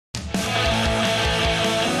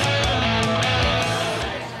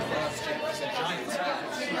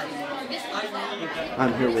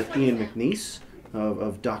I'm here with Ian McNeice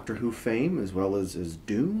of Doctor Who fame, as well as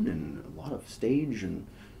Dune and a lot of stage and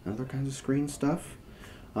other kinds of screen stuff.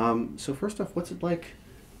 So first off, what's it like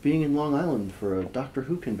being in Long Island for a Doctor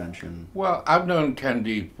Who convention? Well, I've known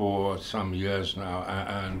Kendi for some years now,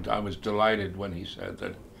 and I was delighted when he said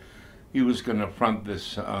that he was going to front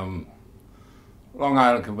this Long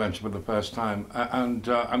Island convention for the first time, and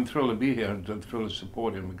I'm thrilled to be here and thrilled to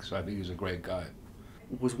support him because I think he's a great guy.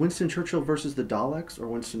 Was Winston Churchill versus the Daleks, or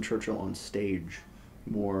Winston Churchill on stage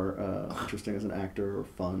more interesting as an actor, or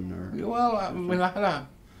fun, or? Well, I mean, I had a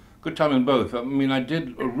good time in both. I mean,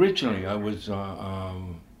 originally I was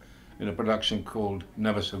in a production called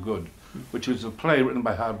Never So Good, which was a play written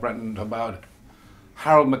by Howard Brenton about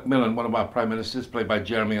Harold Macmillan, one of our prime ministers, played by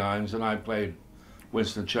Jeremy Irons, and I played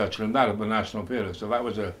Winston Churchill, and that at the National Theatre. So that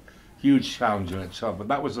was a huge challenge in itself. But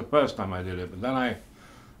that was the first time I did it. But then I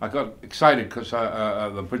got excited because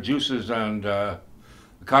the producers and the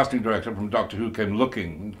casting director from Doctor Who came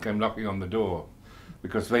knocking on the door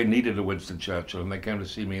because they needed a Winston Churchill, and they came to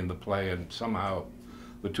see me in the play, and somehow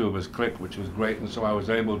the two of us clicked, which was great. And so I was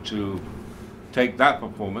able to take that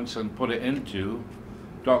performance and put it into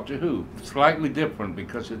Doctor Who. Slightly different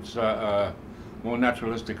because it's more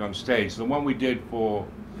naturalistic on stage. The one we did for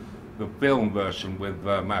the film version with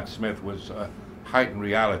Matt Smith was heightened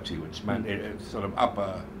reality, which meant it's sort of up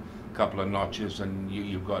a couple of notches, and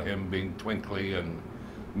you've got him being twinkly and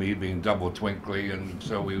me being double twinkly, and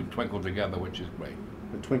so we twinkle together, which is great.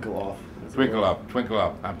 The twinkle off. Twinkle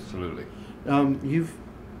up, absolutely. I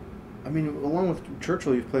mean, along with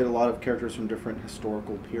Churchill, you've played a lot of characters from different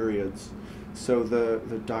historical periods. So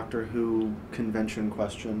the Doctor Who convention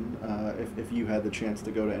question, if you had the chance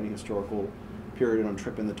to go to any historical period on a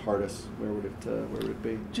trip in the TARDIS, where would it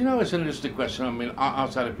be? Do you know, it's an interesting question. I mean,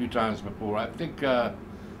 outside a few times before, I think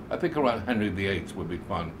around Henry VIII would be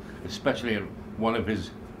fun, especially at one of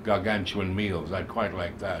his gargantuan meals. I'd quite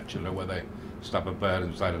like that, you know, where they stuff a bird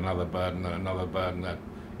inside another bird and then another bird and then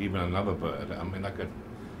even another bird. I mean, I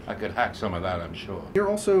could hack some of that, I'm sure. You're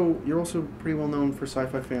also pretty well known for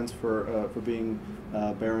sci-fi fans for being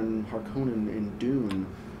Baron Harkonnen in Dune.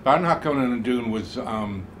 Baron Harkonnen in Dune was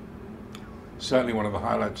certainly one of the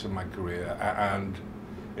highlights of my career, and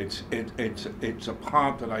it's a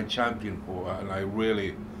part that I championed for, and I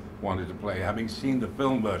really wanted to play. Having seen the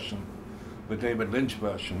film version, the David Lynch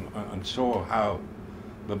version, and saw how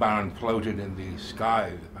the Baron floated in the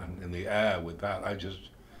sky and in the air with that,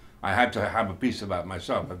 I had to have a piece of that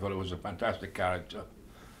myself. I thought it was a fantastic character,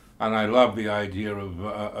 and I love the idea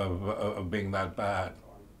of being that bad.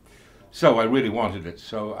 So I really wanted it.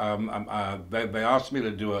 So they asked me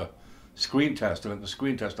to do a screen test, and at the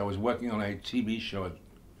screen test I was working on a TV show at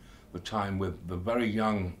the time with the very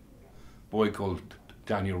young boy called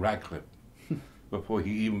Daniel Radcliffe. Before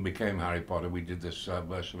he even became Harry Potter, we did this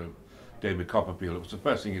version of David Copperfield. It was the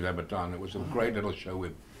first thing he'd ever done. It was a great little show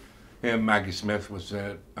with him, Maggie Smith was in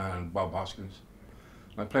it, and Bob Hoskins.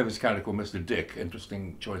 I played this character called Mr. Dick,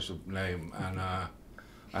 interesting choice of name, and I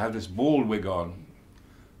had this bald wig on,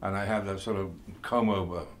 and I had that sort of comb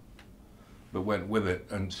over that went with it,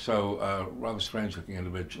 and so rather strange looking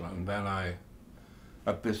individual. And then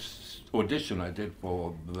at this audition I did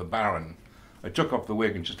for the Baron, I took off the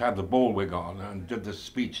wig and just had the bald wig on and did this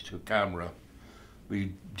speech to camera.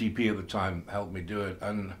 The DP at the time helped me do it,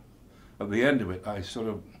 and at the end of it I sort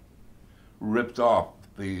of ripped off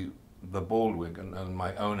the bald wig, and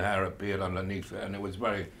my own hair appeared underneath it, and it was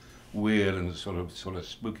very weird and sort of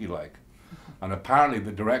spooky like. And apparently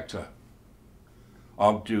the director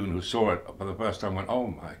of Dune, who saw it for the first time, went, "Oh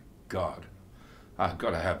my God, I've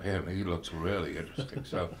got to have him. He looks really interesting."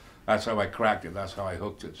 So that's how I cracked it. That's how I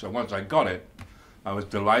hooked it. So once I got it, I was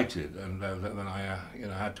delighted, and then I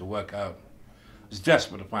had to work out. I was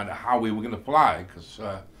desperate to find out how we were going to fly, because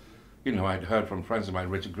I'd heard from friends of mine,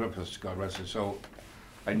 Richard Griffiths, God rest his soul.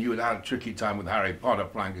 I knew he'd had a tricky time with Harry Potter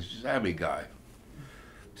flying because he's a heavy guy.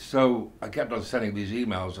 So I kept on sending these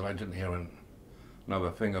emails, and I didn't hear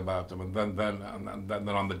another thing about them. And then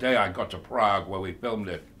on the day I got to Prague, where we filmed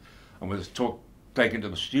it, and was taken to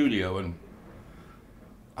the studio, and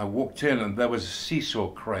I walked in, and there was a seesaw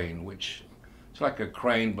crane, which it's like a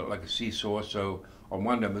crane but like a seesaw. So on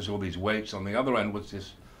one end there's all these weights, on the other end was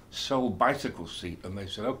this sole bicycle seat, and they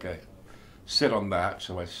said, "Okay, sit on that."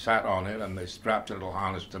 So I sat on it, and they strapped a little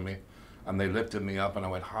harness to me, and they lifted me up, and I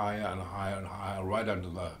went higher and higher and higher, right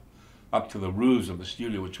up to the roofs of the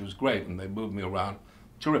studio, which was great, and they moved me around.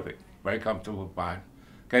 Terrific, very comfortable, fine.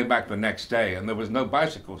 Came back the next day, and there was no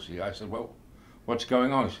bicycle seat. I said, "Well, what's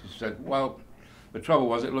going on?" She said, "Well, the trouble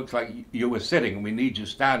was it looks like you were sitting, and we need you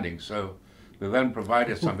standing." So they then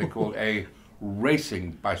provided something called a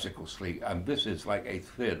racing bicycle sleek, and this is like a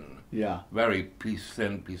thin, very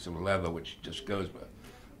thin piece of leather, which just goes with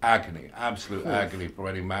agony, absolute agony for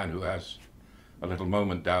any man who has a little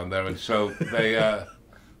moment down there. And so they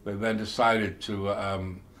then decided to.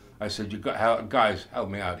 I said, "You got guys, help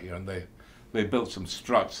me out here," and they built some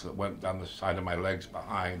struts that went down the side of my legs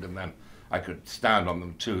behind, and then I could stand on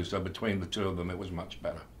them too. So between the two of them, it was much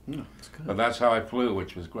better. That's good. But that's how I flew,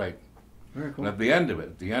 which was great. Very cool. And at the end of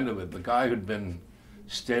it, the guy who'd been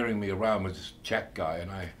steering me around was this Czech guy, and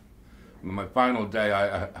on my final day,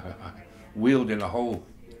 I wheeled in a whole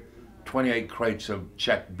 28 crates of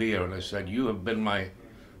Czech beer, and I said, "You have been my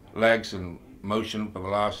legs in motion for the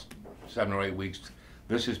last 7 or 8 weeks.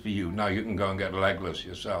 This is for you. Now you can go and get legless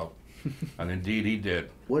yourself." And indeed he did.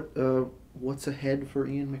 What's ahead for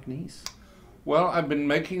Ian McNeice? Well, I've been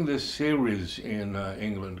making this series in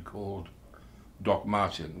England called Doc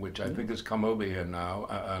Martin, which I think has come over here now,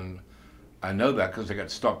 and I know that because I get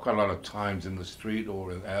stopped quite a lot of times in the street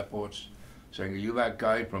or in airports saying, "Are you that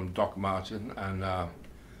guy from Doc Martin?" And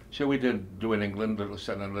so we did do in England,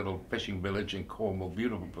 set in a little fishing village in Cornwall,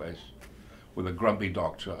 beautiful place, with a grumpy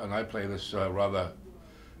doctor, and I play this rather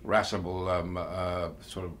irascible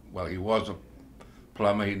sort of, well, he was a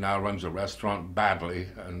plumber, he now runs a restaurant badly,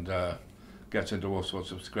 and gets into all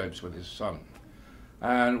sorts of scrapes with his son.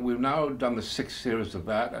 And we've now done the 6th series of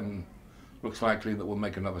that, and looks likely that we'll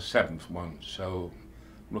make another 7th one. So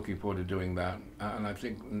looking forward to doing that. And I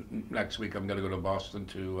think next week I'm going to go to Boston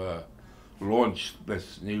to launch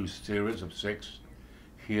this new series of 6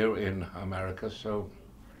 here in America. So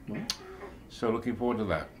looking forward to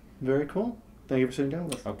that. Very cool. Thank you for sitting down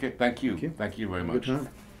with us. Okay, thank you. Thank you. Thank you very much. Good time.